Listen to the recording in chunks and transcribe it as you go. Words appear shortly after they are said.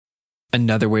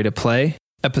Another Way to Play,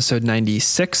 episode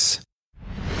 96.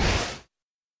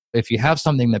 If you have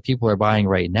something that people are buying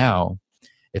right now,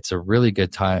 it's a really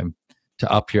good time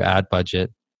to up your ad budget,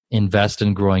 invest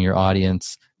in growing your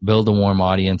audience, build a warm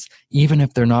audience, even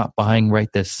if they're not buying right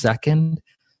this second,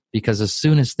 because as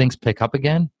soon as things pick up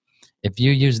again, if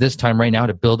you use this time right now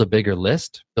to build a bigger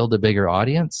list, build a bigger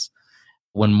audience,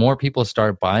 when more people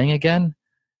start buying again,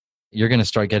 you're going to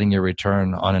start getting your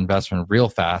return on investment real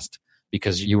fast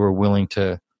because you were willing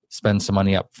to spend some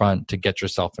money up front to get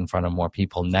yourself in front of more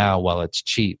people now while it's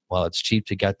cheap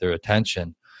to get their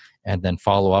attention, and then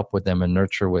follow up with them and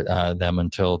nurture with them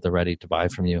until they're ready to buy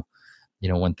from you,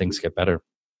 when things get better.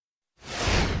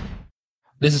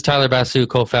 This is Tyler Basu,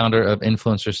 co-founder of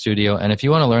Influencer Studio. And if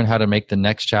you want to learn how to make the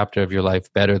next chapter of your life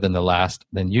better than the last,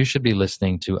 then you should be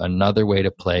listening to Another Way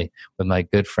to Play with my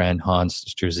good friend Hans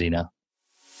Struzina.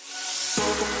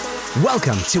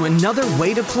 Welcome to Another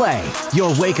Way to Play,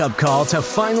 your wake-up call to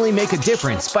finally make a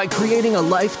difference by creating a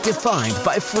life defined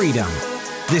by freedom.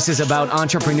 This is about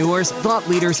entrepreneurs, thought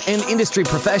leaders, and industry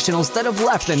professionals that have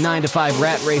left the 9-to-5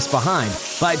 rat race behind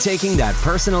by taking that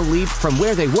personal leap from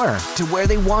where they were to where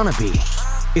they want to be.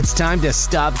 It's time to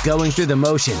stop going through the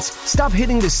motions, stop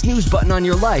hitting the snooze button on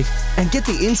your life, and get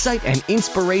the insight and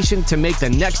inspiration to make the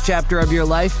next chapter of your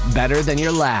life better than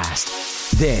your last.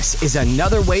 This is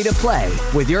Another Way to Play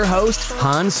with your host,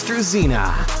 Hans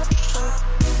Struzina.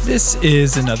 This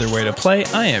is Another Way to Play.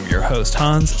 I am your host,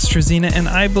 Hans Struzina, and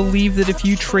I believe that if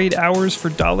you trade hours for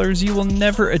dollars, you will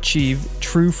never achieve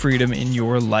true freedom in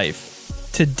your life.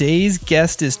 Today's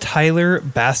guest is Tyler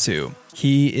Basu.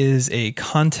 He is a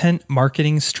content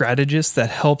marketing strategist that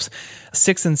helps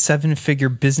 6- and 7-figure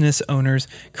business owners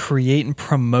create and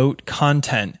promote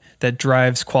content that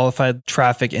drives qualified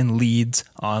traffic and leads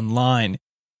online.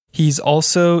 He's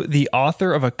also the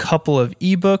author of a couple of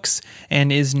ebooks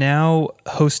and is now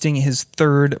hosting his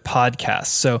third podcast.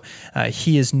 So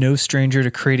he is no stranger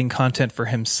to creating content for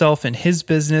himself and his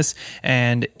business,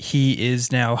 and he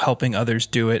is now helping others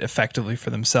do it effectively for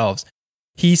themselves.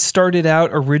 He started out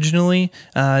originally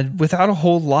without a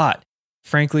whole lot.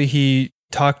 Frankly, he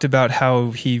talked about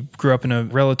how he grew up in a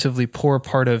relatively poor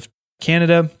part of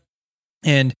Canada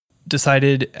and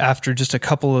decided after just a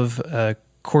couple of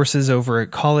courses over at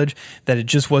college that it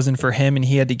just wasn't for him and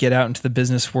he had to get out into the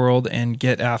business world and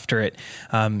get after it.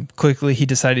 Quickly, he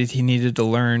decided he needed to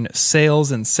learn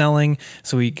sales and selling,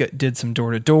 so he did some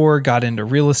door-to-door, got into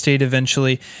real estate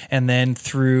eventually, and then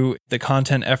through the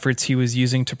content efforts he was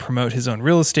using to promote his own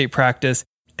real estate practice,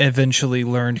 eventually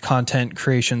learned content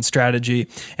creation strategy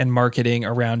and marketing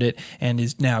around it and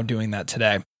is now doing that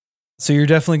today. So you're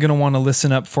definitely going to want to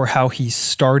listen up for how he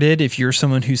started, if you're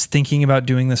someone who's thinking about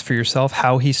doing this for yourself,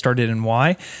 how he started and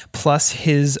why, plus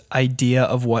his idea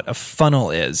of what a funnel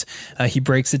is. He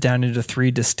breaks it down into 3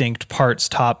 distinct parts,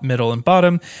 top, middle, and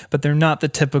bottom, but they're not the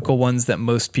typical ones that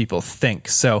most people think.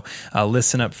 So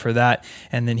listen up for that.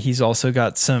 And then he's also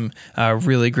got some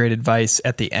really great advice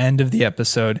at the end of the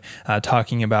episode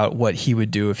talking about what he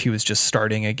would do if he was just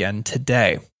starting again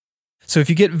today. So if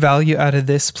you get value out of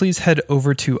this, please head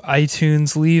over to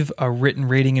iTunes, leave a written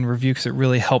rating and review because it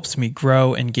really helps me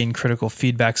grow and gain critical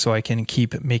feedback so I can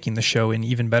keep making the show an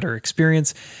even better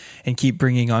experience and keep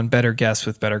bringing on better guests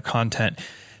with better content.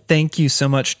 Thank you so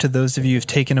much to those of you who've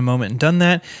taken a moment and done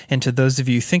that. And to those of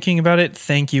you thinking about it,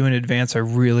 thank you in advance. I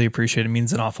really appreciate it. It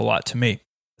means an awful lot to me.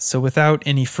 So without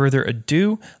any further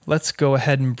ado, let's go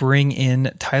ahead and bring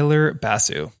in Tyler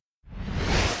Basu.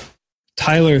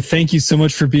 Tyler, thank you so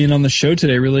much for being on the show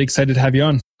today. Really excited to have you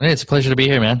on. Hey, it's a pleasure to be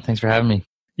here, man. Thanks for having me.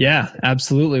 Yeah,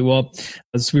 absolutely. Well,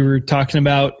 as we were talking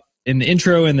about in the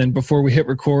intro and then before we hit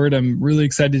record, I'm really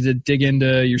excited to dig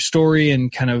into your story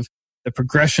and kind of the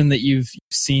progression that you've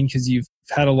seen because you've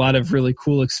had a lot of really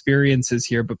cool experiences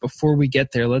here. But before we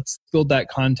get there, let's build that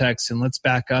context and let's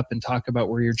back up and talk about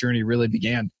where your journey really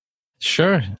began.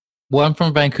 Sure. Well, I'm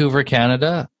from Vancouver,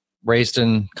 Canada, raised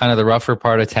in kind of the rougher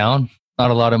part of town. Not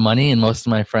a lot of money, and most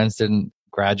of my friends didn't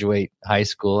graduate high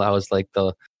school. I was like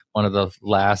one of the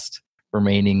last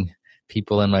remaining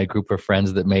people in my group of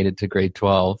friends that made it to grade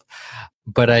 12.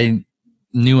 But I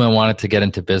knew I wanted to get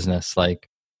into business. Like,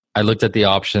 I looked at the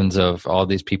options of all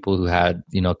these people who had,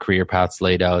 career paths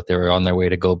laid out. They were on their way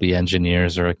to go be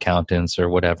engineers or accountants or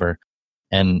whatever.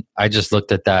 And I just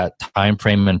looked at that time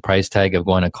frame and price tag of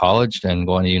going to college and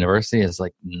going to university. It's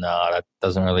like, no, that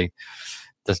doesn't really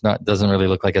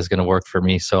look like it's going to work for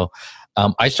me. So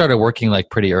I started working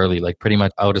like pretty early, like pretty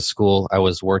much out of school. I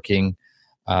was working.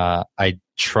 I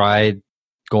tried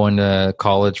going to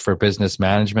college for business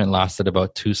management, lasted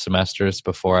about 2 semesters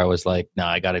before I was like, no,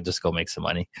 I got to just go make some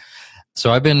money.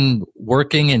 So I've been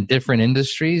working in different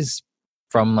industries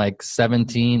from like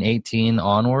 17, 18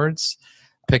 onwards,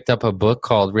 picked up a book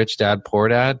called Rich Dad Poor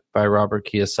Dad by Robert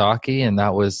Kiyosaki. And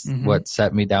that was what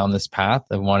set me down this path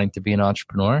of wanting to be an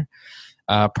entrepreneur.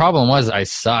 Problem was I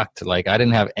sucked. Like I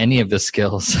didn't have any of the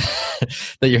skills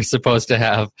that you're supposed to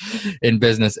have in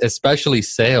business, especially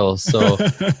sales. So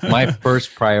my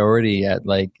first priority at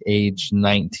like age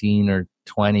 19 or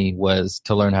 20 was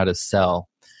to learn how to sell.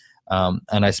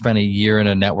 And I spent a year in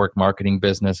a network marketing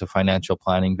business, a financial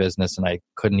planning business, and I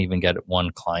couldn't even get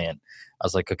one client. I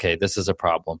was like, okay, this is a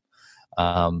problem.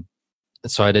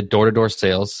 So I did door-to-door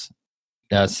sales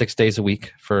 6 days a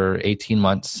week for 18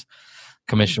 months.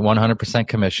 Commission, 100%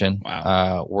 commission.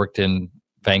 Wow. Worked in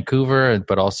Vancouver,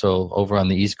 but also over on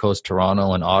the East Coast,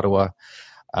 Toronto and Ottawa,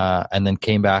 and then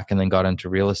came back and then got into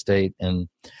real estate. And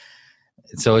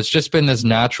so it's just been this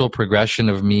natural progression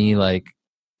of me like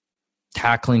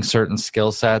tackling certain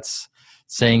skill sets,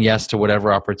 saying yes to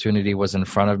whatever opportunity was in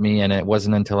front of me. And it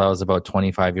wasn't until I was about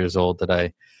 25 years old that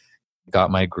I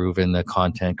got my groove in the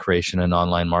content creation and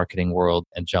online marketing world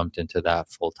and jumped into that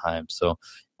full time. So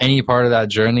any part of that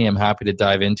journey, I'm happy to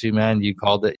dive into, man. You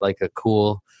called it like a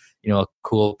cool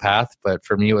path. But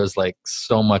for me, it was like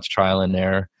so much trial and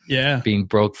error. Yeah. Being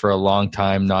broke for a long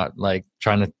time, not like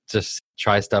trying to just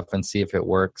try stuff and see if it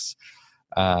works.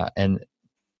 And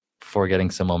before getting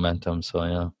some momentum. So,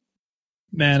 yeah.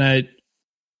 Man, I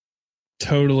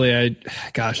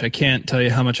can't tell you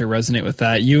how much I resonate with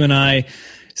that. You and I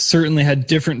certainly had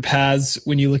different paths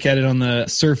when you look at it on the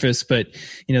surface, but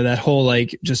you know, that whole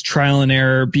like just trial and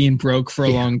error, being broke for a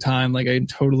long time, like I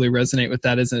totally resonate with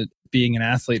that as being an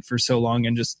athlete for so long.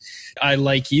 And just, I,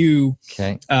 like you,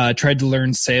 tried to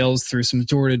learn sales through some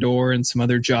door-to-door and some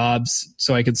other jobs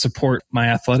so I could support my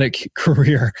athletic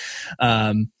career.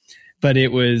 But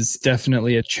it was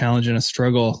definitely a challenge and a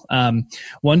struggle.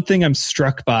 One thing I'm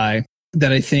struck by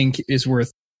that I think is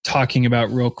worth talking about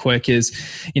real quick is,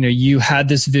 you know, you had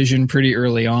this vision pretty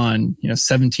early on,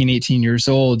 17, 18 years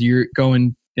old, you're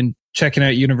going and checking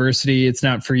out university. It's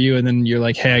not for you. And then you're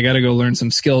like, hey, I got to go learn some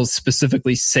skills,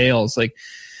 specifically sales. Like,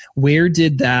 where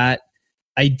did that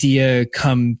idea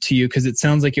come to you? Because it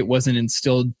sounds like it wasn't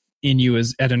instilled in you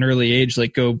as at an early age,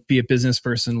 like go be a business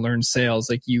person, learn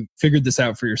sales. Like you figured this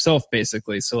out for yourself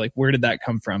basically. So like, where did that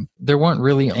come from? There weren't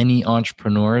really any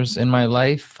entrepreneurs in my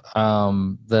life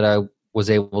that I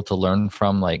was able to learn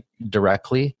from like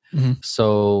directly.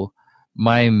 So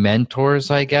my mentors,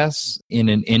 I guess, in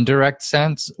an indirect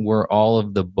sense, were all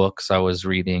of the books I was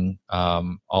reading,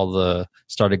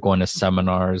 started going to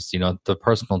seminars, the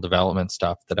personal development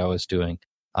stuff that I was doing.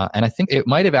 And I think it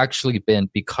might have actually been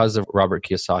because of Robert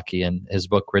Kiyosaki and his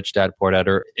book, Rich Dad, Poor Dad,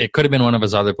 or it could have been one of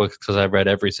his other books because I've read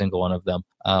every single one of them.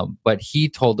 But he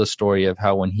told the story of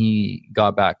how when he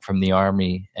got back from the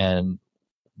army and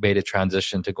made a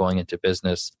transition to going into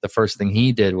business, the first thing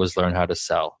he did was learn how to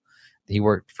sell. He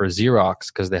worked for Xerox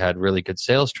because they had really good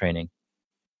sales training.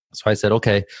 So I said,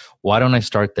 okay, why don't I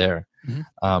start there?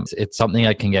 It's something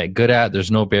I can get good at.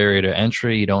 There's no barrier to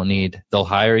entry. They'll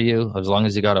hire you. As long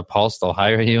as you got a pulse, they'll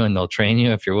hire you and they'll train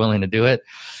you if you're willing to do it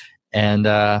and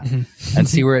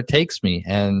see where it takes me.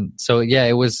 And so, yeah,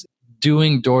 it was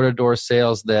doing door-to-door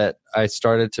sales that I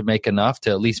started to make enough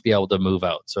to at least be able to move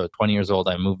out. So at 20 years old,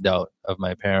 I moved out of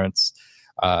my parents,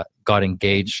 got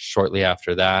engaged shortly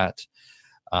after that.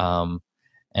 And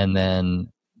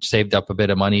then saved up a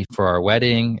bit of money for our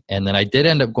wedding. And then I did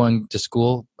end up going to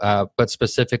school, but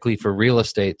specifically for real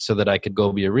estate so that I could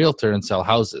go be a realtor and sell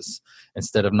houses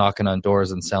instead of knocking on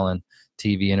doors and selling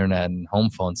TV, internet, and home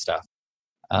phone stuff.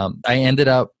 I ended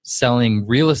up selling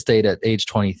real estate at age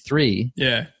 23,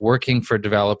 working for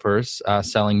developers,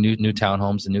 selling new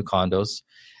townhomes and new condos.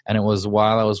 And it was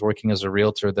while I was working as a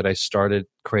realtor that I started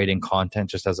creating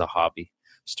content just as a hobby.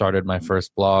 Started my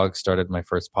first blog, started my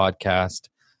first podcast,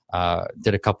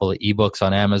 did a couple of ebooks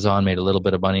on Amazon, made a little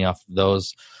bit of money off of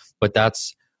those. But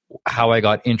that's how I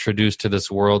got introduced to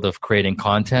this world of creating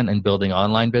content and building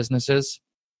online businesses.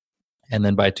 And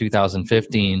then by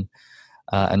 2015,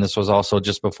 and this was also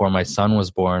just before my son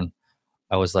was born,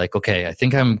 I was like, okay, I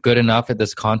think I'm good enough at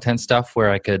this content stuff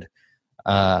where I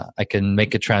can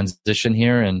make a transition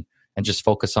here and just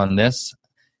focus on this.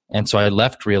 And so I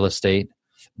left real estate,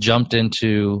 jumped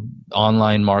into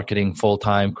online marketing full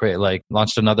time,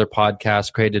 launched another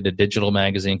podcast, created a digital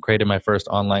magazine, created my first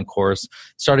online course,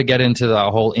 started getting into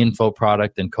the whole info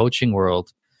product and coaching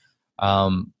world,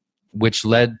 which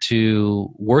led to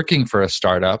working for a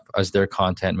startup as their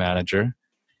content manager.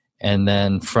 And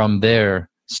then from there,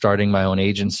 starting my own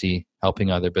agency,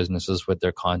 helping other businesses with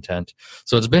their content.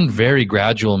 So it's been very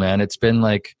gradual, man. It's been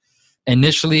like,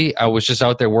 initially I was just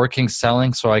out there working,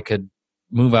 selling so I could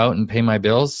move out and pay my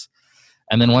bills.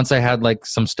 And then once I had like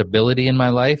some stability in my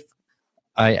life,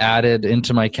 I added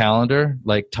into my calendar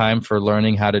like time for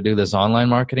learning how to do this online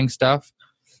marketing stuff,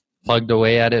 plugged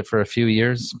away at it for a few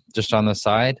years just on the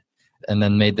side, and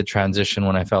then made the transition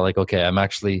when I felt like, okay,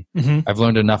 I've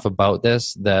learned enough about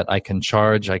this that I can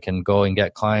charge, I can go and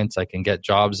get clients, I can get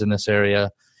jobs in this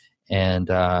area. And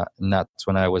that's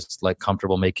when I was like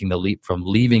comfortable making the leap from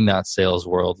leaving that sales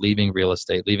world, leaving real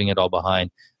estate, leaving it all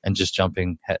behind, and just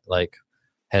jumping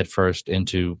head first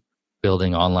into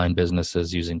building online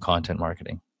businesses using content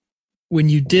marketing. When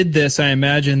you did this, I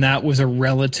imagine that was a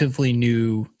relatively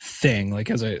new thing. Like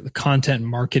as a content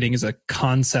marketing as a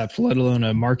concept, let alone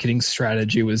a marketing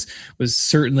strategy, was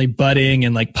certainly budding,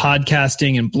 and like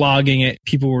podcasting and blogging it.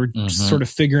 People were sort of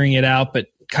figuring it out, but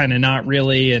kind of not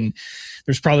really. And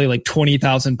there's probably like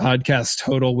 20,000 podcasts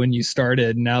total when you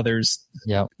started. Now there's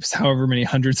however many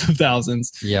hundreds of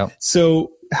thousands. Yeah.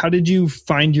 So how did you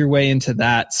find your way into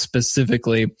that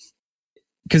specifically?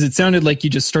 Because it sounded like you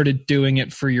just started doing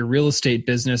it for your real estate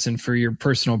business and for your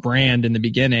personal brand in the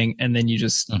beginning, and then you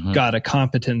just got a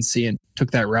competency and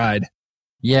took that ride.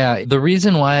 Yeah. The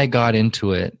reason why I got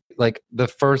into it, like the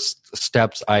first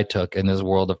steps I took in this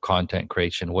world of content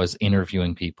creation was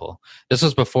interviewing people. This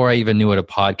was before I even knew what a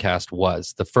podcast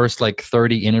was. The first like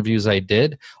 30 interviews I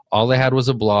did, all I had was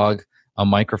a blog, a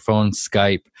microphone,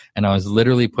 Skype, and I was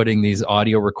literally putting these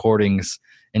audio recordings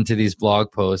into these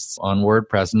blog posts on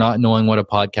WordPress, not knowing what a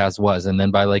podcast was. And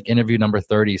then by like interview number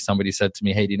 30, somebody said to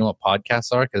me, hey, do you know what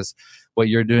podcasts are? Because what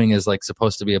you're doing is like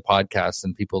supposed to be a podcast,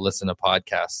 and people listen to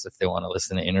podcasts if they want to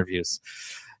listen to interviews.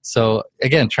 So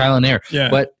again, trial and error. Yeah.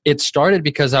 But it started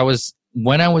because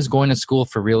when I was going to school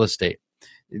for real estate,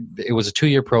 it was a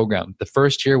 2-year program. The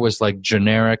first year was like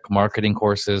generic marketing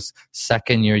courses.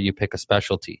 Second year, you pick a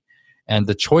specialty. And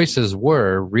the choices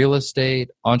were real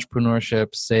estate,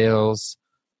 entrepreneurship, sales,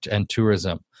 and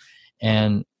tourism.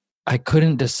 And I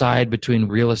couldn't decide between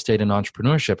real estate and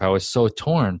entrepreneurship. I was so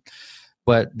torn.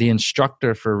 But the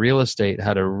instructor for real estate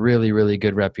had a really, really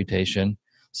good reputation.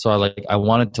 So I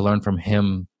wanted to learn from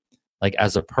him like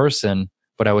as a person,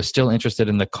 but I was still interested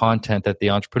in the content that the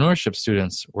entrepreneurship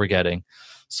students were getting.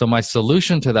 So my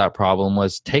solution to that problem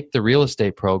was take the real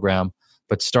estate program,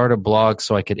 but start a blog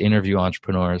so I could interview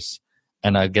entrepreneurs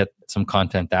and I'd get some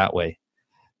content that way.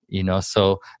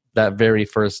 So that very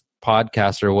first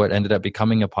podcast, or what ended up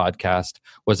becoming a podcast,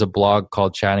 was a blog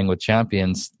called Chatting with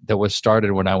Champions that was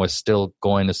started when I was still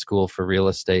going to school for real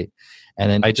estate. And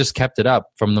then I just kept it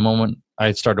up from the moment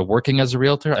I started working as a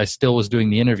realtor. I still was doing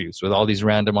the interviews with all these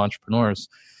random entrepreneurs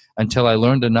until I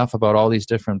learned enough about all these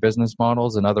different business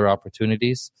models and other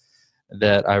opportunities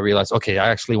that I realized, okay, I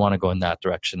actually want to go in that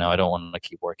direction now. I don't want to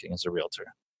keep working as a realtor.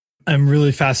 I'm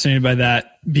really fascinated by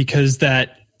that, because the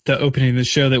opening of the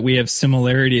show, that we have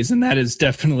similarities, and that is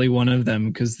definitely one of them.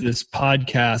 Because this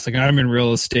podcast, like I'm in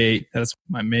real estate, that's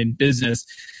my main business,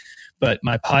 but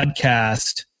my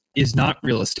podcast is not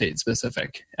real estate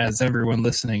specific, as everyone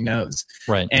listening knows.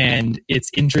 Right. And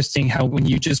it's interesting how when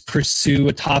you just pursue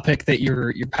a topic that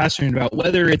you're passionate about,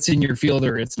 whether it's in your field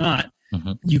or it's not,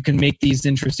 you can make these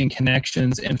interesting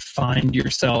connections and find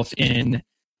yourself in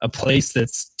a place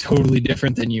that's totally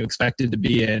different than you expected to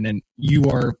be in. And you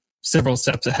are several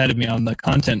steps ahead of me on the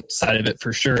content side of it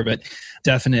for sure, but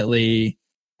definitely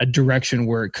a direction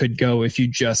where it could go if you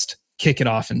just kick it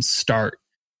off and start.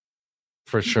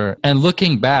 For sure. And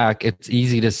looking back, it's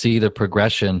easy to see the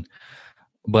progression,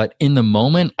 but in the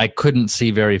moment, I couldn't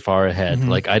see very far ahead.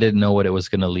 Like I didn't know what it was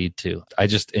going to lead to. I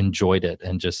just enjoyed it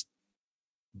and just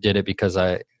did it because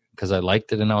I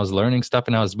liked it, and I was learning stuff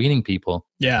and I was meeting people.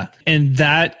 Yeah. And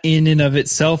that in and of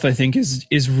itself, I think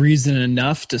is reason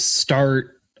enough to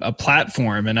start a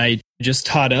platform. And I just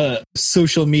taught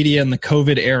social media in the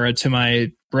COVID era to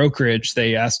my brokerage.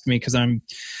 They asked me, because I'm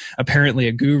apparently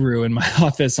a guru in my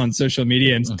office on social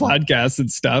media and podcasts and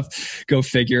stuff. Go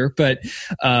figure. But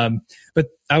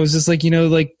I was just like,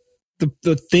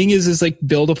 the thing is like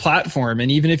build a platform.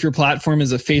 And even if your platform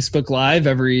is a Facebook Live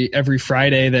every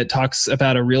Friday that talks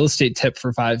about a real estate tip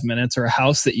for 5 minutes, or a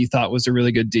house that you thought was a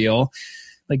really good deal,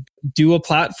 like do a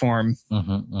platform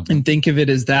and think of it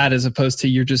as that, as opposed to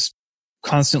you're just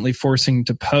constantly forcing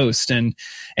to post. And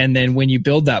then when you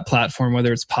build that platform,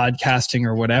 whether it's podcasting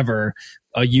or whatever,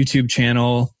 a YouTube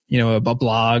channel, a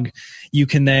blog, you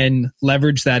can then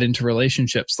leverage that into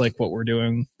relationships like what we're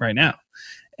doing right now.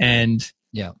 And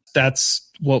that's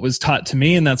what was taught to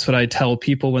me. And that's what I tell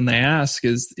people when they ask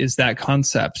is that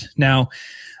concept. Now,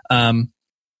 when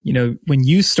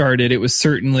you started, it was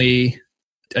certainly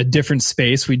a different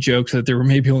space. We joked that there were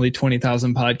maybe only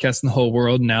 20,000 podcasts in the whole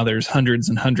world. And now there's hundreds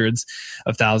and hundreds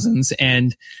of thousands.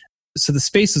 And so the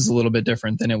space is a little bit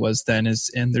different than it was then,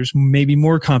 and there's maybe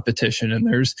more competition, and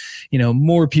there's,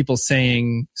 more people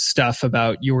saying stuff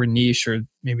about your niche, or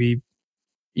maybe,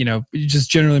 just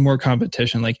generally more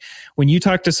competition. Like when you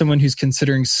talk to someone who's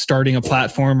considering starting a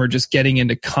platform or just getting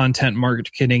into content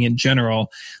marketing in general,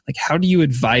 like how do you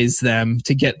advise them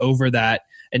to get over that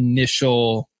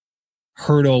initial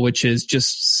hurdle, which is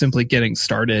just simply getting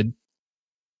started?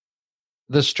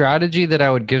 The strategy that I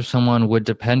would give someone would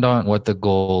depend on what the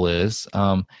goal is.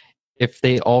 If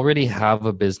they already have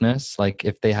a business, like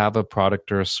if they have a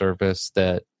product or a service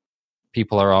that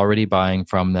people are already buying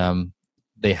from them,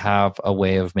 they have a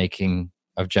way of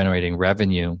generating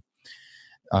revenue,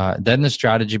 then the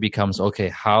strategy becomes, okay,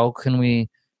 how can we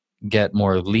get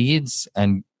more leads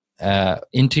and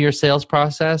into your sales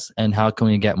process, and how can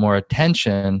we get more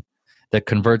attention that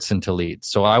converts into leads?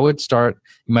 So I would start,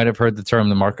 you might have heard the term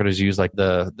the marketers use, like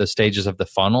the stages of the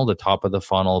funnel, the top of the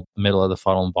funnel, middle of the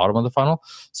funnel, and bottom of the funnel.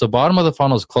 So bottom of the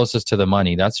funnel is closest to the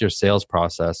money. That's your sales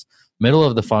process. Middle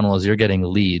of the funnel is you're getting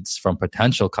leads from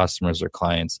potential customers or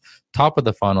clients. Top of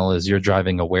the funnel is you're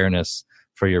driving awareness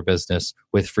for your business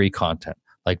with free content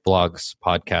like blogs,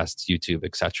 podcasts, YouTube,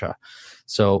 etc.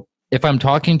 So if I'm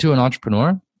talking to an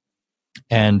entrepreneur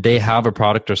and they have a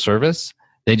product or service,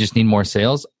 they just need more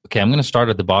sales. Okay, I'm going to start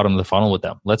at the bottom of the funnel with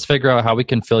them. Let's figure out how we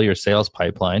can fill your sales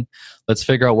pipeline. Let's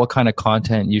figure out what kind of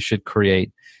content you should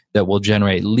create that will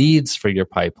generate leads for your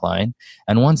pipeline.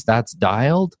 And once that's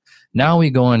dialed, now we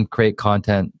go and create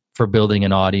content for building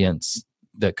an audience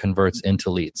that converts into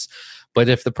leads. But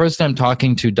if the person I'm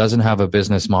talking to doesn't have a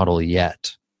business model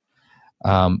yet,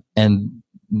 and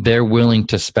they're willing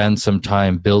to spend some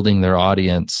time building their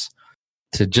audience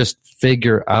to just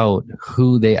figure out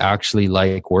who they actually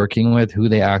like working with, who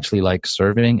they actually like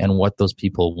serving, and what those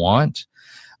people want,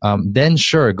 then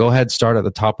sure, go ahead, start at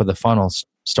the top of the funnel.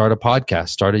 Start a podcast,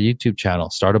 start a YouTube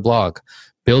channel, start a blog,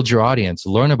 build your audience,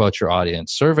 learn about your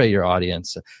audience, survey your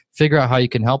audience, figure out how you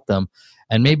can help them.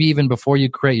 And maybe even before you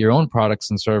create your own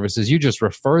products and services, you just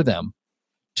refer them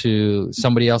to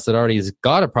somebody else that already has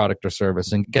got a product or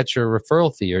service and get your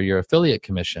referral fee or your affiliate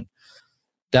commission.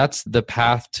 That's the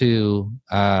path to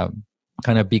kind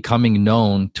of becoming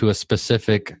known to a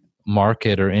specific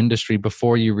market or industry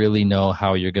before you really know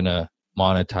how you're going to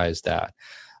monetize that.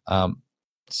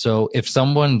 So if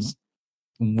someone's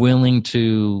willing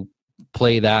to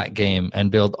play that game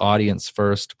and build audience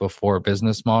first before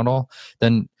business model,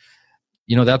 then,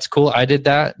 that's cool. I did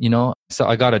that, so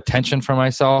I got attention for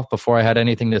myself before I had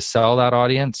anything to sell that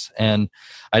audience, and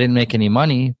I didn't make any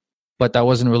money, but that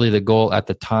wasn't really the goal at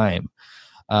the time.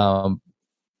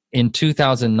 In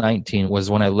 2019 was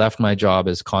when I left my job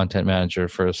as content manager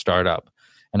for a startup,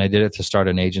 and I did it to start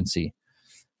an agency,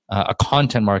 a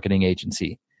content marketing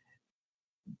agency.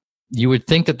 You would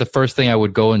think that the first thing I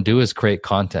would go and do is create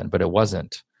content, but it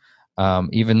wasn't.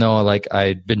 Even though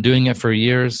I'd been doing it for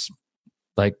years,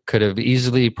 could have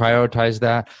easily prioritized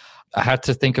that. I had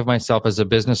to think of myself as a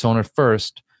business owner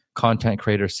first, content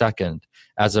creator second.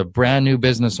 As a brand new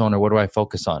business owner, what do I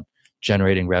focus on?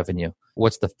 Generating revenue.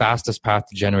 What's the fastest path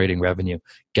to generating revenue?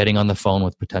 Getting on the phone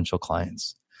with potential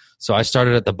clients. So I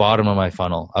started at the bottom of my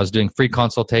funnel. I was doing free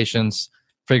consultations,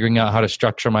 figuring out how to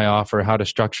structure my offer, how to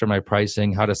structure my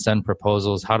pricing, how to send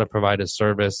proposals, how to provide a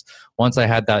service. Once I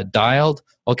had that dialed,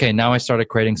 okay, now I started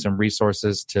creating some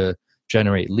resources to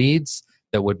generate leads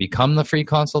that would become the free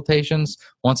consultations.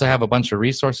 Once I have a bunch of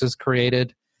resources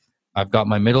created, I've got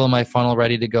my middle of my funnel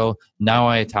ready to go. Now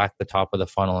I attack the top of the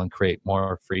funnel and create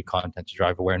more free content to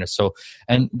drive awareness. So,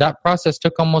 and that process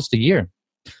took almost a year.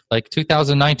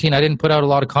 2019, I didn't put out a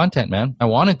lot of content, man. I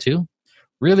wanted to,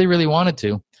 really, really wanted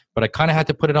to, but I kind of had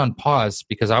to put it on pause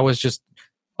because I was just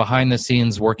behind the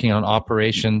scenes working on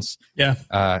operations,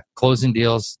 closing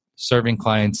deals, serving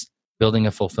clients, building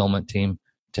a fulfillment team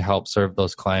to help serve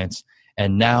those clients.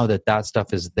 And now that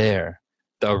stuff is there,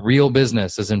 the real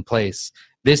business is in place.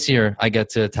 This year, I get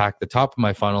to attack the top of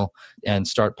my funnel and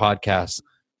start podcasts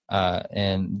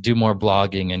and do more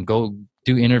blogging and go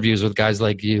do interviews with guys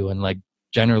like you and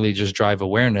generally just drive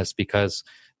awareness because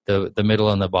the middle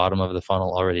and the bottom of the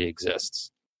funnel already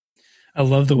exists. I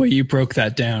love the way you broke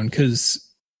that down because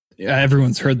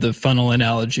everyone's heard the funnel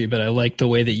analogy, but I like the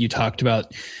way that you talked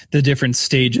about the different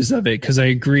stages of it because I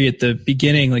agree at the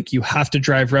beginning, you have to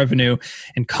drive revenue,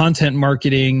 and content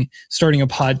marketing, starting a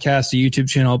podcast, a YouTube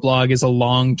channel, a blog is a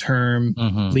long-term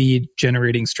lead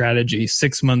generating strategy,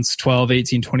 6 months, 12,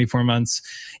 18, 24 months,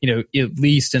 at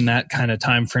least in that kind of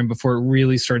time frame before it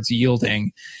really starts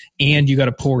yielding. And you got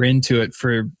to pour into it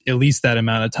for at least that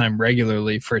amount of time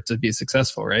regularly for it to be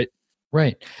successful, right?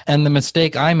 Right. And the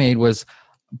mistake I made was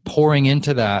pouring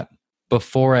into that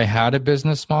before I had a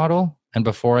business model and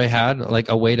before I had like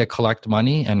a way to collect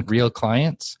money and real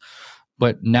clients.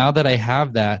 But now that I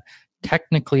have that,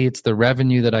 technically it's the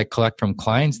revenue that I collect from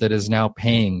clients that is now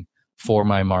paying for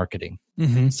my marketing.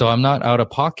 Mm-hmm. So I'm not out of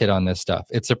pocket on this stuff.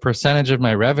 It's a percentage of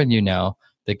my revenue now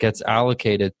that gets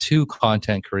allocated to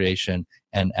content creation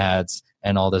and ads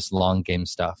and all this long game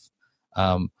stuff.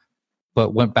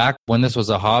 But went back when this was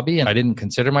a hobby and I didn't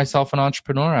consider myself an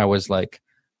entrepreneur. I was like,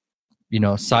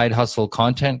 side hustle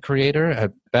content creator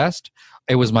at best.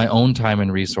 It was my own time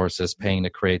and resources paying to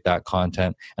create that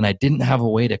content. And I didn't have a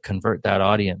way to convert that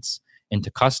audience into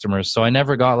customers. So I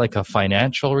never got like a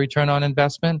financial return on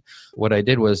investment. What I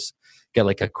did was get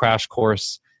like a crash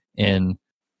course in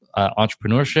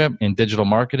entrepreneurship, in digital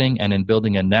marketing, and in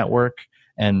building a network,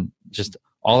 and just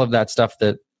all of that stuff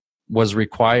that was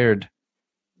required.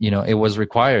 It was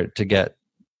required to get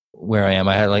where I am.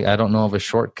 I don't know of a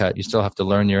shortcut. You still have to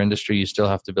learn your industry. You still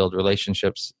have to build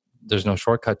relationships. There's no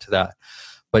shortcut to that.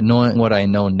 But knowing what I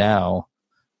know now,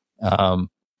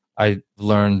 I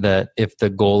learned that if the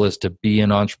goal is to be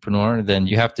an entrepreneur, then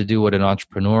you have to do what an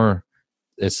entrepreneur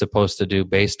is supposed to do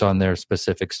based on their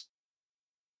specific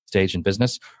stage in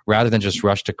business, rather than just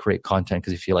rush to create content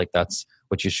because you feel like that's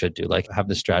what you should do. Like, have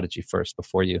the strategy first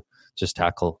before you just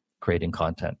tackle creating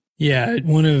content. Yeah.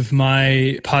 One of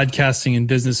my podcasting and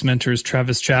business mentors,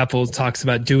 Travis Chappell, talks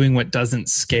about doing what doesn't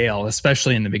scale,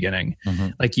 especially in the beginning. Mm-hmm.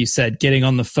 Like you said, getting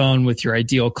on the phone with your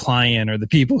ideal client or the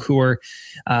people who are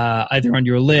either on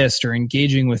your list or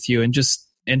engaging with you,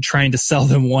 and trying to sell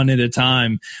them one at a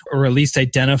time, or at least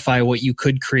identify what you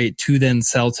could create to then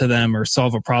sell to them or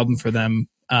solve a problem for them.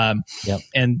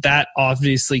 And that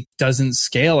obviously doesn't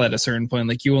scale at a certain point.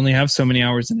 Like, you only have so many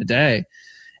hours in a day.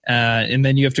 And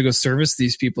then you have to go service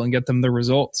these people and get them the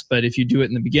results. But if you do it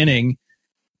in the beginning,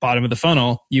 bottom of the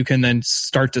funnel, you can then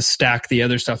start to stack the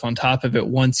other stuff on top of it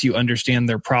once you understand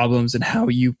their problems and how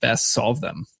you best solve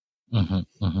them.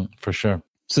 For sure.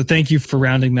 So thank you for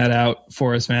rounding that out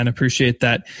for us, man. Appreciate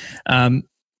that.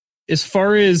 As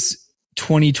far as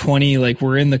 2020, like,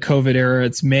 we're in the COVID era.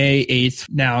 It's May 8th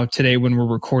now today when we're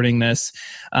recording this.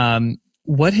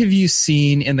 What have you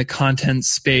seen in the content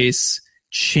space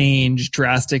change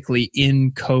drastically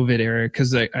in COVID era?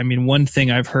 Because one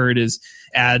thing I've heard is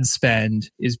ad spend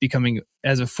is becoming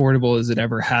as affordable as it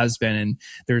ever has been, and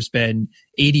there's been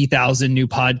 80,000 new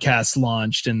podcasts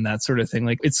launched and that sort of thing.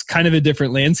 Like, it's kind of a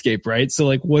different landscape, right? So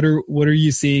like, what are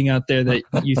you seeing out there that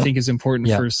you think is important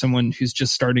for someone who's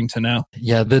just starting to know?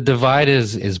 Yeah, the divide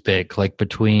is big, like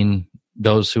between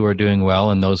those who are doing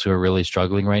well and those who are really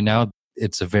struggling right now.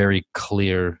 It's a very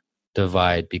clear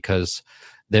divide because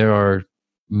there are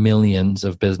millions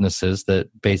of businesses that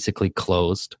basically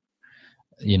closed.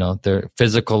 Their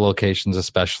physical locations,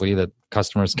 especially, that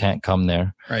customers can't come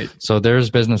there. Right. So there's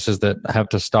businesses that have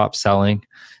to stop selling.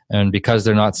 And because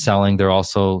they're not selling, they're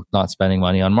also not spending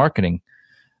money on marketing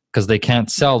because they can't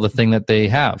sell the thing that they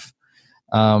have.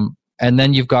 And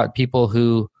then you've got people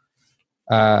who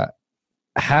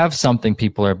have something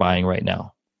people are buying right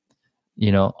now.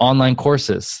 Online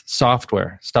courses,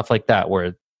 software, stuff like that,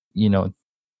 where,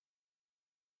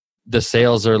 the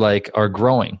sales are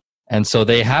growing. And so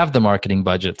they have the marketing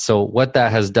budget. So what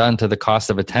that has done to the cost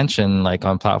of attention, like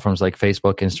on platforms like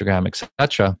Facebook, Instagram,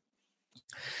 etc.,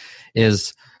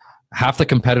 is half the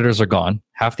competitors are gone,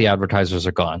 half the advertisers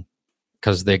are gone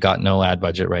because they got no ad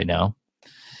budget right now.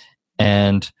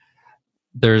 And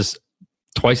there's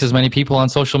twice as many people on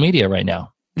social media right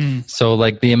now. So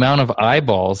like the amount of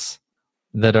eyeballs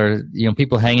that are,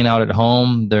 people hanging out at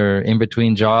home, they're in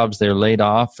between jobs, they're laid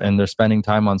off, and they're spending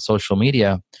time on social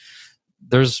media.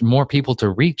 There's more people to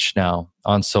reach now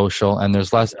on social, and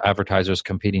there's less advertisers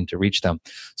competing to reach them.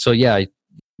 So yeah,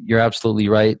 you're absolutely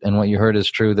right. And what you heard is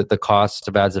true, that the cost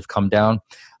of ads have come down.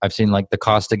 I've seen like the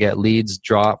cost to get leads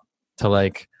drop to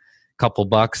like a couple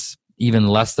bucks, even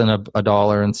less than a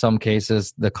dollar in some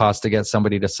cases. The cost to get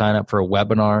somebody to sign up for a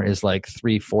webinar is like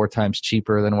 3-4 times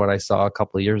cheaper than what I saw a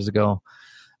couple of years ago.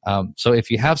 So if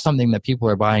you have something that people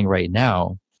are buying right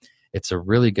now, it's a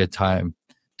really good time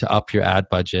to up your ad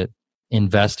budget,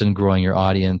 invest in growing your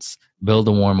audience, build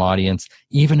a warm audience,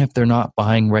 even if they're not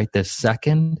buying right this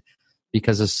second,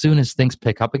 because as soon as things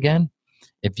pick up again,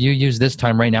 if you use this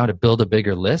time right now to build a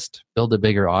bigger list, build a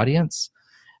bigger audience,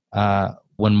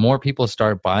 when more people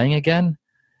start buying again,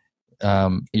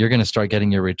 you're going to start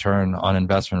getting your return on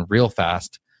investment real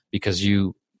fast because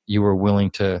you were willing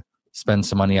to spend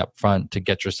some money up front to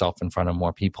get yourself in front of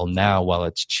more people now while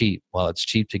it's cheap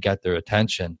to get their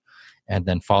attention, and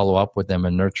then follow up with them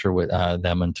and nurture with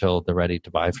them until they're ready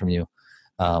to buy from you.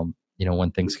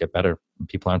 When things get better,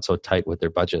 people aren't so tight with their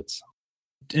budgets.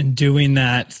 And doing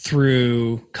that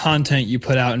through content you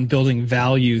put out and building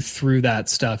value through that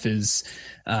stuff is,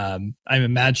 I'm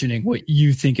imagining what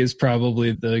you think is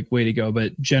probably the way to go.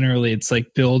 But generally, it's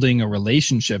like building a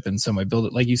relationship in some way. Build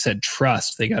it, like you said,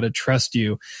 trust. They got to trust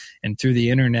you. And through the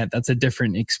internet, that's a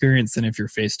different experience than if you're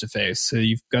face to face. So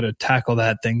you've got to tackle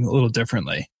that thing a little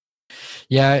differently.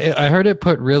 Yeah, I heard it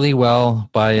put really well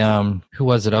by, who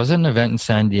was it? I was at an event in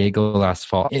San Diego last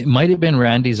fall. It might have been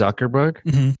Randy Zuckerberg,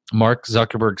 Mark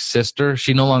Zuckerberg's sister.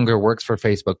 She no longer works for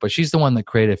Facebook, but she's the one that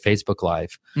created Facebook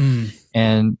Live.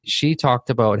 And she talked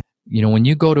about, when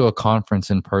you go to a conference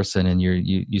in person and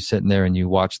you sitting there and you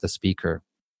watch the speaker,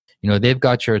 they've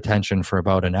got your attention for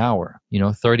about an hour,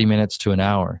 30 minutes to an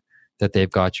hour that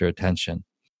they've got your attention.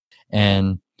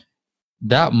 And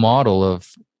that model of,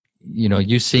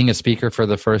 you seeing a speaker for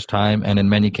the first time, and in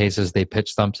many cases they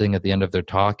pitch something at the end of their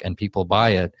talk and people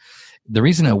buy it. The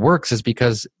reason it works is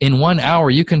because in 1 hour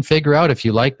you can figure out if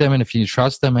you like them and if you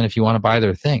trust them and if you want to buy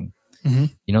their thing.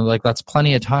 That's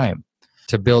plenty of time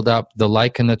to build up the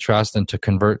like and the trust and to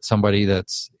convert somebody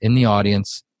that's in the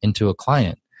audience into a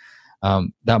client.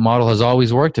 That model has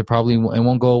always worked. It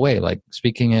won't go away. Like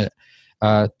speaking it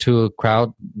to a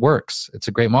crowd works. It's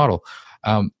a great model.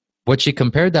 What she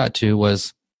compared that to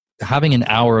was having an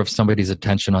hour of somebody's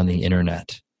attention on the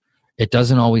internet. It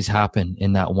doesn't always happen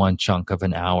in that one chunk of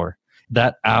an hour.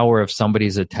 That hour of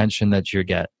somebody's attention that you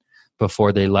get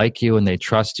before they like you and they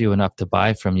trust you enough to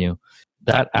buy from you,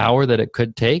 that hour that it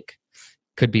could take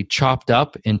could be chopped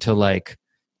up into like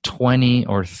 20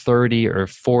 or 30 or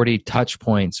 40 touch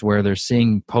points where they're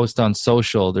seeing post on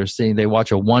social, they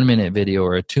watch a 1-minute video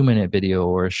or a 2-minute video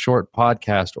or a short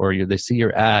podcast, or they see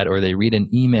your ad or they read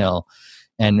an email.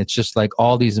 And it's just like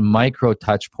all these micro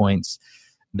touch points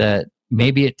that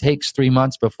maybe it takes 3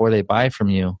 months before they buy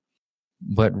from you.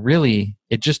 But really,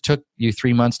 it just took you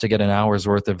 3 months to get an hour's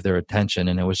worth of their attention.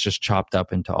 And it was just chopped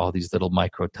up into all these little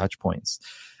micro touch points.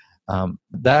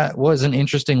 That was an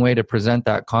interesting way to present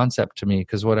that concept to me,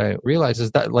 because what I realized is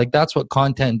that that's what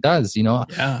content does.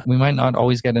 We might not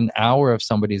always get an hour of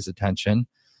somebody's attention,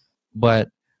 but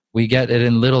we get it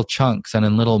in little chunks and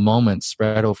in little moments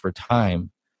spread over time.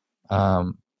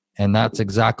 And that's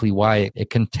exactly why it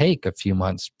can take a few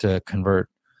months to convert,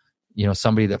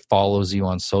 somebody that follows you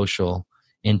on social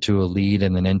into a lead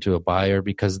and then into a buyer,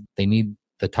 because they need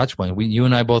the touch point. You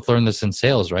and I both learned this in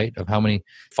sales, right? Of how many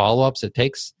follow-ups it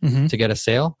takes to get a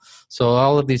sale. So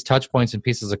all of these touch points and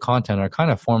pieces of content are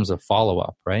kind of forms of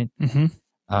follow-up, right?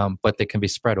 But they can be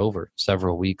spread over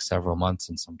several weeks, several months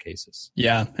in some cases.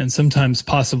 Yeah, and sometimes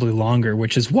possibly longer,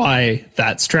 which is why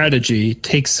that strategy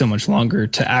takes so much longer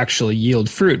to actually yield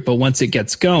fruit. But once it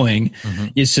gets going,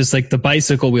 it's just like the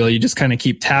bicycle wheel. You just kind of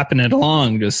keep tapping it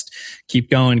along, just keep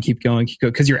going,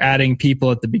 because you're adding people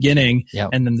at the beginning,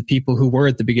 and then the people who were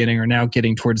at the beginning are now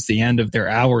getting towards the end of their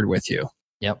hour with you.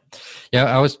 Yep. Yeah,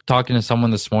 I was talking to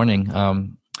someone this morning,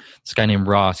 this guy named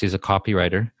Ross. He's a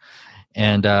copywriter,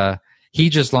 and he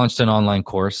just launched an online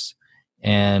course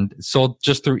and sold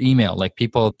just through email. Like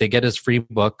people, they get his free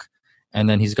book, and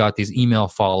then he's got these email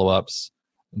follow-ups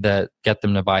that get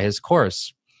them to buy his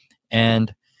course.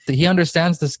 And he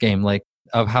understands this game, like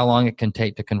of how long it can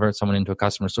take to convert someone into a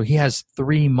customer. So he has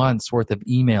 3 months worth of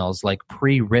emails, like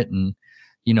pre-written,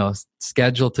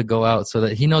 scheduled to go out, so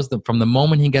that he knows that from the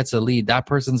moment he gets a lead, that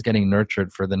person's getting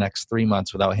nurtured for the next 3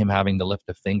 months without him having to lift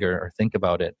a finger or think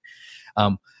about it.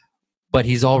 But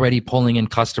he's already pulling in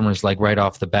customers like right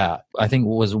off the bat. I think it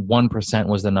was 1%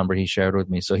 was the number he shared with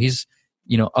me. So he's,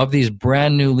 of these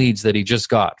brand new leads that he just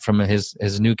got from his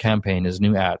new campaign, his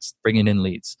new ads, bringing in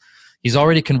leads, he's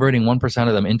already converting 1%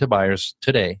 of them into buyers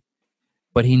today.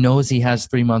 But he knows he has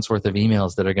 3 months worth of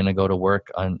emails that are going to go to work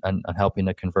on helping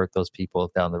to convert those people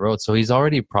down the road. So he's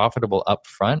already profitable up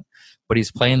front, but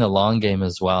he's playing the long game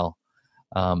as well,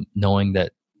 knowing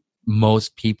that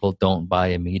most people don't buy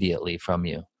immediately from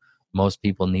you. Most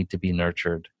people need to be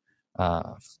nurtured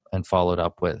and followed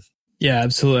up with. Yeah,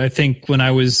 absolutely. I think when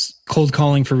I was cold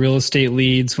calling for real estate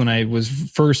leads, when I was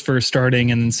first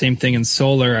starting, and same thing in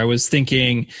solar, I was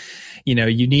thinking, you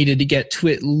needed to get to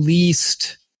at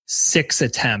least 6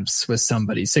 attempts with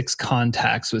somebody, 6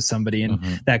 contacts with somebody.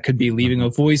 And that could be leaving a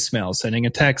voicemail, sending a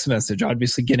text message,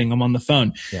 obviously getting them on the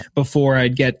phone before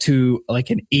I'd get to like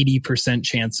an 80%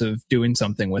 chance of doing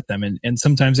something with them. And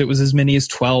sometimes it was as many as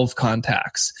 12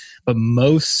 contacts. But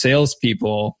most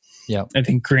salespeople, I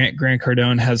think Grant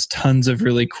Cardone has tons of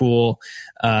really cool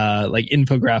like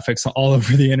infographics all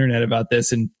over the internet about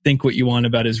this, and think what you want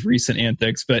about his recent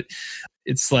antics. But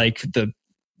it's like the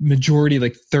majority,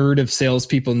 like third of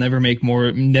salespeople never make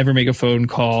a phone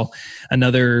call.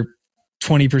 Another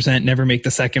 20% never make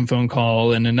the second phone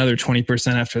call, and another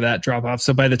 20% after that drop off.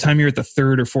 So by the time you're at the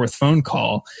third or fourth phone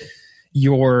call,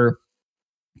 you're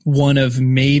one of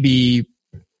maybe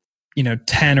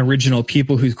 10 original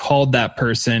people who called that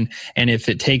person. And if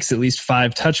it takes at least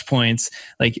 5 touch points,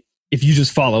 like if you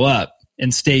just follow up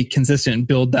and stay consistent and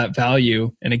build that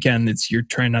value, and again, you're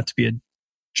trying not to be a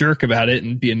jerk about it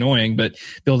and be annoying, but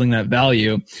building that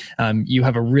value, you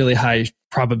have a really high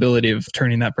probability of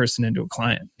turning that person into a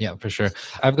client. Yeah, for sure.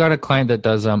 I've got a client that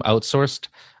does outsourced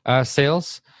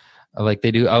sales. Like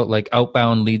they do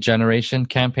outbound lead generation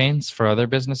campaigns for other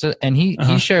businesses. And he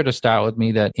shared a stat with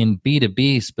me that in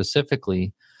B2B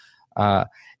specifically,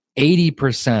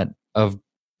 80% of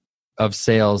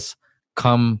sales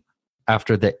come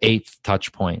after the 8th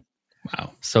touch point.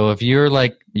 Wow. So if you're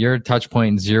like your touch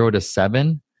point 0 to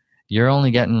 7, you're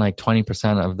only getting like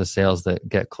 20% of the sales that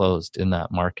get closed in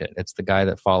that market. It's the guy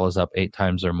that follows up 8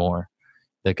 times or more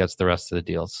that gets the rest of the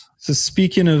deals. So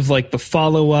speaking of like the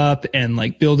follow up and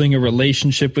like building a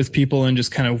relationship with people and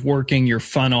just kind of working your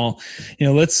funnel,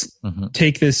 let's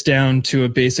take this down to a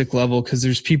basic level, because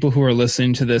there's people who are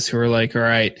listening to this who are like, all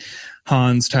right,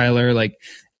 Hans, Tyler, like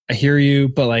I hear you,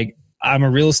 but like I'm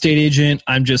a real estate agent.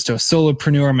 I'm just a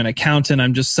solopreneur. I'm an accountant.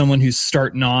 I'm just someone who's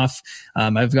starting off.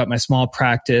 I've got my small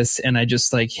practice and I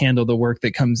just like handle the work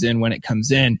that comes in when it comes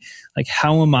in. Like,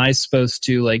 how am I supposed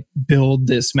to like build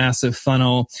this massive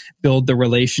funnel, build the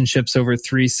relationships over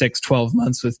 3, 6, 12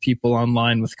 months with people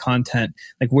online with content?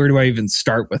 Like, where do I even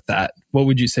start with that? What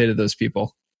would you say to those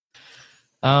people?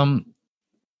 The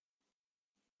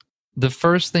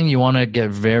first thing you want to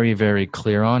get very, very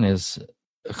clear on is,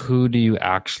 who do you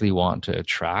actually want to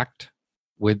attract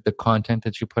with the content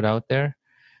that you put out there?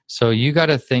 So you got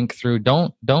to think through,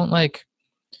 don't like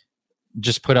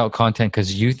just put out content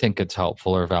because you think it's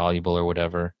helpful or valuable or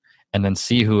whatever, and then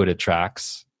see who it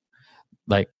attracts.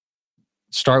 Like,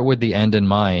 start with the end in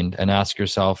mind and ask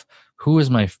yourself, who is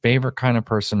my favorite kind of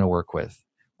person to work with?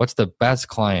 What's the best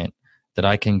client that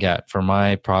I can get for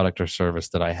my product or service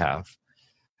that I have?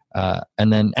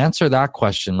 And then answer that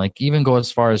question. Like, even go as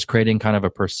far as creating kind of a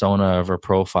persona of a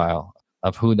profile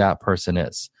of who that person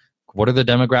is. What are the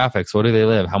demographics? What do they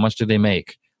live? How much do they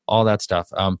make? All that stuff.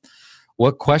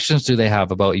 What questions do they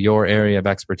have about your area of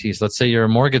expertise? Let's say you're a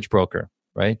mortgage broker,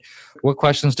 right? What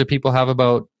questions do people have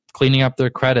about cleaning up their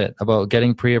credit, about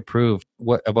getting pre-approved?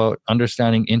 What about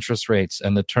understanding interest rates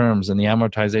and the terms and the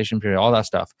amortization period, all that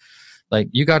stuff? Like,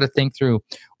 you got to think through,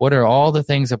 what are all the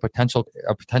things a potential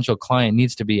client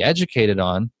needs to be educated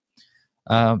on,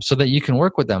 so that you can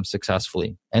work with them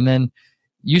successfully. And then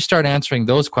you start answering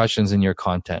those questions in your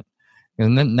content.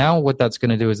 And then now what that's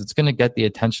going to do is it's going to get the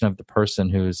attention of the person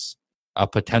who's a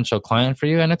potential client for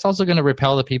you. And it's also going to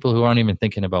repel the people who aren't even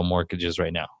thinking about mortgages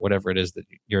right now, whatever it is that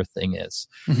your thing is.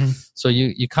 Mm-hmm. So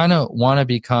you kind of want to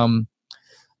become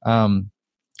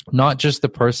not just the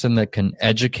person that can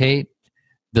educate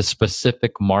the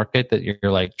specific market that you're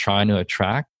like trying to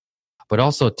attract, but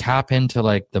also tap into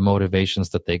like the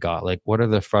motivations that they got. Like, what are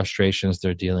the frustrations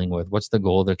they're dealing with? What's the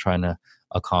goal they're trying to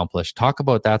accomplish? Talk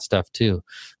about that stuff too,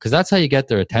 because that's how you get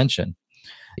their attention.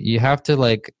 You have to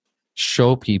like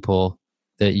show people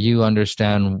that you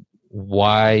understand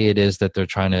why it is that they're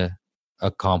trying to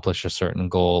accomplish a certain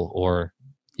goal or,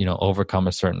 overcome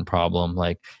a certain problem.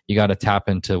 Like, you got to tap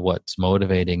into what's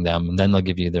motivating them, and then they'll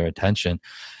give you their attention.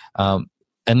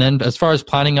 And then as far as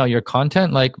planning out your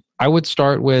content, like, I would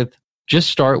start with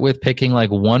picking like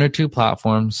 1 or 2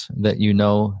 platforms that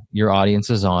your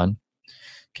audience is on.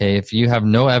 Okay. If you have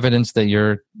no evidence that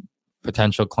your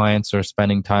potential clients are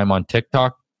spending time on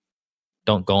TikTok,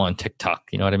 don't go on TikTok.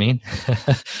 You know what I mean?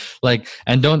 Like,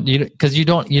 and because you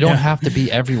don't have to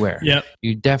be everywhere. Yep.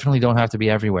 You definitely don't have to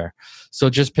be everywhere. So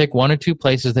just pick 1 or 2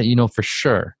 places that you know for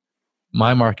sure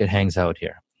my market hangs out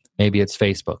here. Maybe it's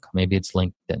Facebook. Maybe it's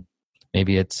LinkedIn.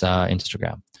 Maybe it's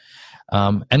Instagram.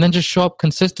 And then just show up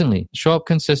consistently.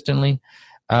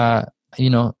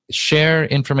 Share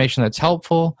information that's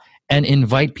helpful and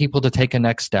invite people to take a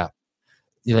next step.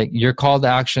 Like, your call to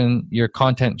action, your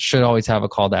content should always have a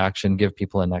call to action, give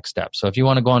people a next step. So if you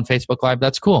want to go on Facebook Live,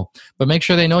 that's cool. But make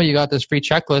sure they know you got this free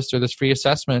checklist or this free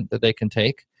assessment that they can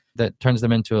take that turns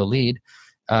them into a lead.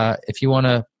 If you want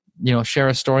to share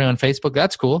a story on Facebook,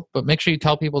 that's cool. But make sure you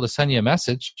tell people to send you a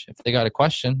message if they got a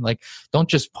question. Like, don't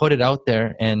just put it out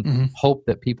there and hope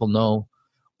that people know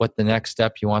what the next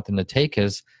step you want them to take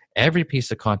is. Every piece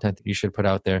of content that you should put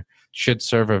out there should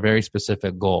serve a very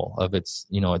specific goal of it's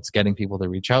getting people to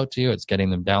reach out to you. It's getting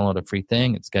them to download a free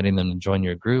thing. It's getting them to join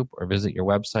your group or visit your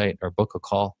website or book a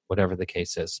call, whatever the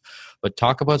case is. But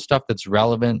talk about stuff that's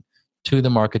relevant to the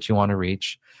market you want to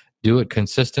reach. do it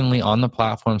consistently on the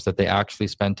platforms that they actually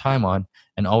spend time on,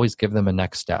 and always give them a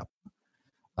next step.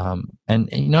 And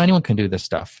anyone can do this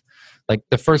stuff. Like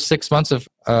the first 6 months of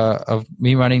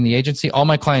me running the agency, all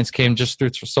my clients came just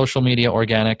through social media,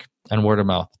 organic, and word of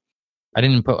mouth. I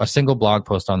didn't put a single blog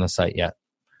post on the site yet.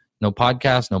 No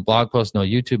podcast, no blog post, no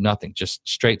YouTube, nothing. Just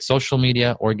straight social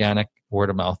media, organic, word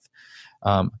of mouth.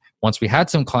 Once we had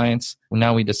some clients,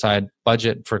 now we decide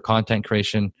budget for content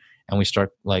creation, and we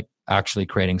start like actually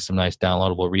creating some nice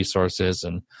downloadable resources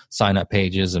and sign up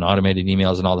pages and automated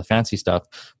emails and all the fancy stuff.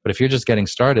 But if you're just getting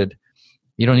started,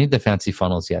 you don't need the fancy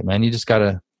funnels yet, man. You just got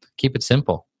to keep it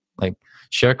simple. Like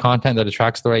share content that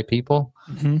attracts the right people,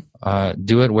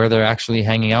 do it where they're actually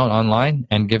hanging out online,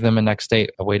 and give them a next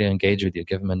state, a way to engage with you,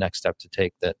 give them a next step to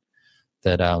take that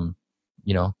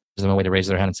gives them a way to raise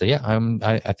their hand and say, yeah,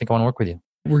 I think I want to work with you.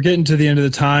 We're getting to the end of the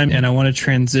time, and I want to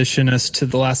transition us to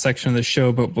the last section of the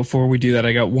show. But before we do that,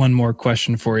 I got one more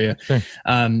question for you. Sure.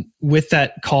 With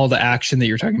that call to action that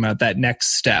you're talking about, that next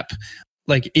step,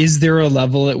 like, is there a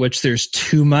level at which there's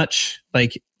too much?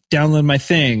 Like, download my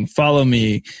thing, follow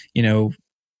me,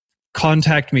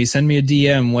 contact me, send me a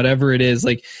DM, whatever it is.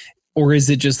 Like, or is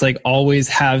it just like always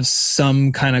have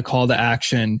some kind of call to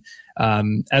action,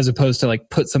 as opposed to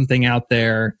like put something out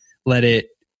there, let it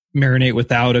marinate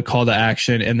without a call to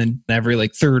action, and then every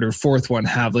like third or fourth one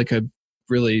have like a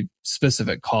really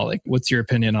specific call? Like, what's your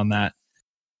opinion on that?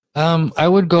 I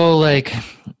would go like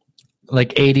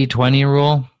 80-20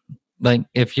 rule. Like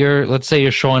if let's say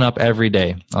you're showing up every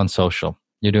day on social,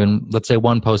 you're doing, let's say,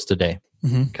 one post a day.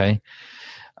 Okay.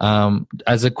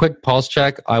 As a quick pulse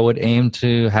check, I would aim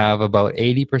to have about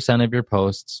 80% of your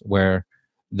posts where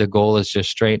the goal is just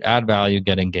straight add value,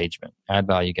 get engagement, add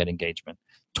value, get engagement.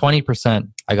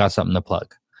 20%, I got something to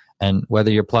plug. And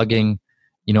whether you're plugging,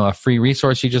 a free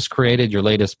resource you just created, your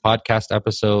latest podcast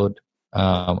episode,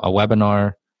 a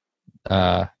webinar,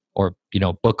 or,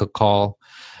 book a call,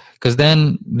 because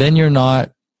then you're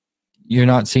not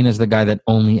seen as the guy that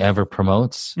only ever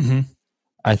promotes.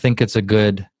 I think it's a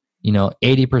good,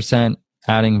 80%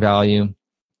 adding value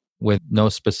with no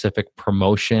specific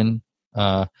promotion,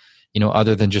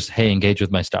 other than just, hey, engage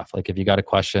with my stuff. Like if you got a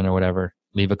question or whatever,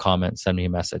 leave a comment, send me a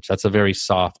message. That's a very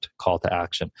soft call to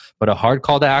action. But a hard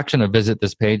call to action to visit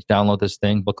this page, download this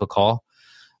thing, book a call,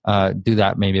 do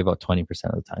that maybe about 20%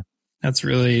 of the time. That's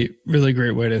really, really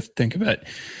great way to think of it.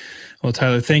 Well,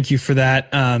 Tyler, thank you for that.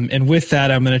 And with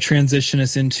that, I'm going to transition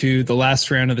us into the last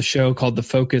round of the show called the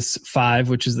Focus 5,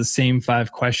 which is the same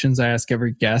 5 questions I ask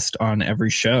every guest on every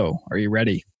show. Are you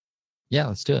ready? Yeah,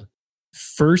 let's do it.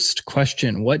 First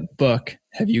question, what book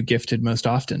have you gifted most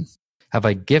often? Have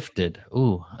I gifted?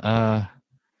 Might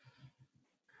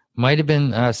have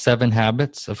been 7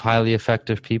 Habits of Highly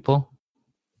Effective People.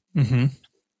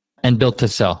 And Built to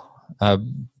Sell.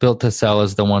 Built to Sell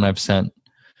is the one I've sent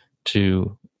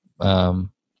to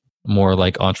more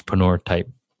like entrepreneur type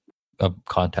of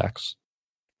contacts.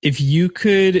 If you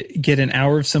could get an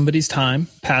hour of somebody's time,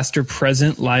 past or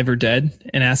present, live or dead,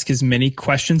 and ask as many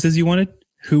questions as you wanted,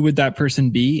 who would that person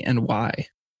be and why?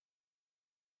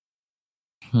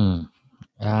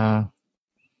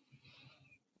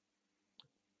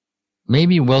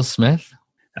 Maybe Will Smith.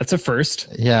 That's a first.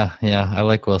 Yeah. I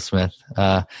like Will Smith.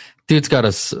 Dude's got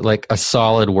a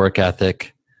solid work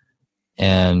ethic,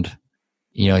 and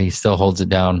he still holds it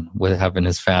down with having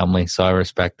his family. So I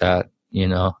respect that.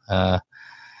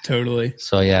 Totally.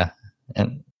 So yeah,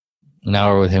 and an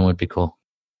hour with him would be cool.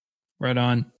 Right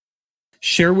on.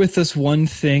 Share with us one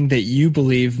thing that you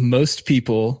believe most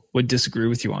people would disagree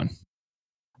with you on.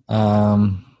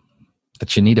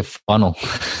 That you need a funnel.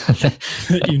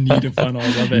 You need a funnel. I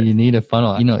love it. You need a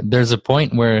funnel. There's a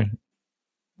point where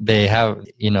they have,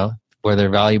 where they're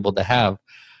valuable to have,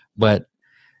 but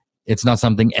it's not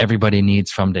something everybody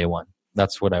needs from day one.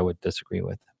 That's what I would disagree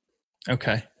with.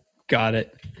 Okay. Got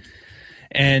it.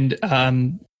 And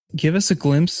give us a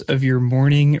glimpse of your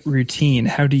morning routine.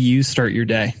 How do you start your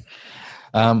day?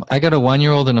 I got a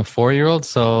 1-year-old and a 4-year-old.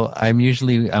 So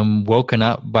I'm woken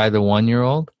up by the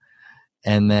 1-year-old.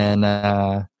 And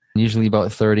then usually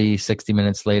about 30, 60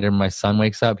 minutes later, my son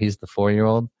wakes up. He's the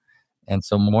 4-year-old. And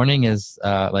so morning is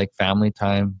like family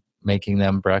time, making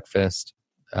them breakfast.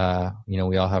 We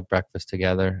all have breakfast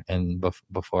together and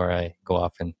before I go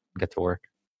off and get to work.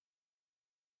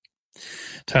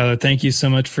 Tyler, thank you so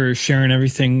much for sharing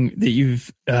everything that you've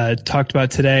talked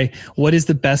about today. What is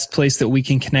the best place that we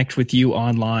can connect with you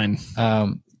online?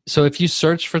 So if you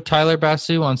search for Tyler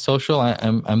Basu on social,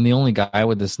 I'm the only guy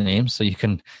with this name, so you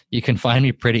can find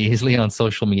me pretty easily on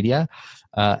social media.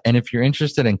 And if you're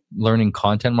interested in learning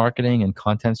content marketing and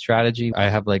content strategy, I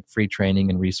have like free training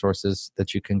and resources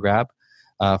that you can grab.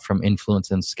 from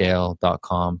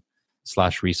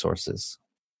influenceandscale.com/resources.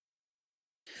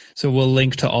 So we'll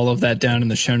link to all of that down in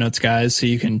the show notes, guys, so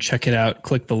you can check it out,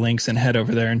 click the links and head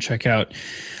over there and check out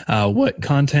what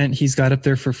content he's got up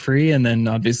there for free. And then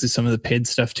obviously some of the paid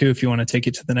stuff too, if you want to take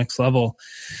it to the next level.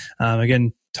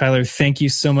 Again, Tyler, thank you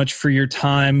so much for your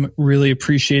time. Really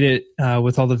appreciate it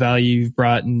with all the value you've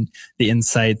brought and the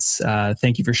insights.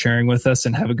 Thank you for sharing with us,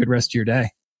 and have a good rest of your day.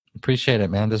 Appreciate it,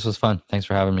 man. This was fun. Thanks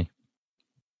for having me.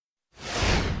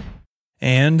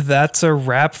 And that's a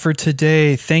wrap for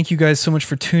today. Thank you guys so much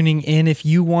for tuning in. If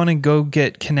you want to go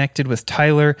get connected with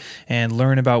Tyler and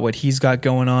learn about what he's got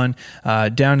going on,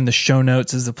 down in the show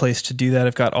notes is the place to do that.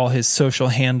 I've got all his social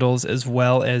handles as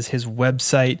well as his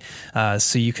website,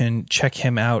 so you can check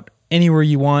him out anywhere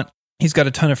you want. He's got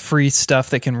a ton of free stuff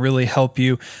that can really help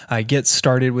you get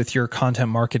started with your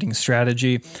content marketing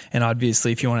strategy. And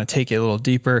obviously, if you want to take it a little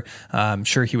deeper, I'm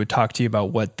sure he would talk to you about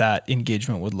what that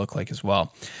engagement would look like as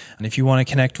well. And if you want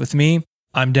to connect with me,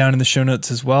 I'm down in the show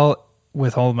notes as well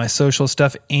with all of my social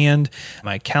stuff and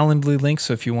my Calendly link.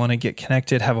 So if you want to get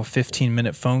connected, have a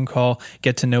 15-minute phone call,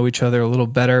 get to know each other a little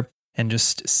better, and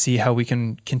just see how we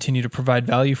can continue to provide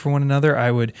value for one another, I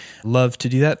would love to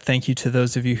do that. Thank you to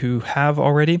those of you who have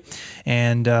already,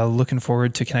 and looking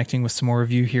forward to connecting with some more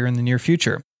of you here in the near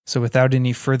future. So without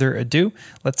any further ado,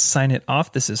 let's sign it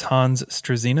off. This is Hans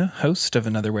Struzina, host of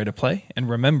Another Way to Play, and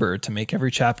remember to make every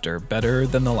chapter better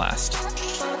than the last.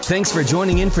 Thanks for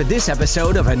joining in for this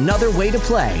episode of Another Way to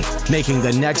Play, making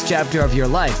the next chapter of your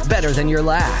life better than your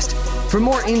last. For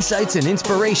more insights and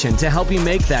inspiration to help you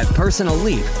make that personal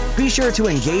leap, be sure to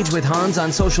engage with Hans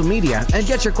on social media and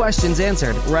get your questions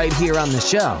answered right here on the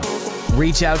show.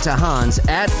 Reach out to Hans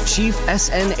at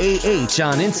ChiefSNAH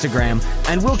on Instagram,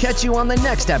 and we'll catch you on the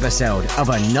next episode of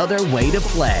Another Way to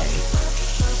Play.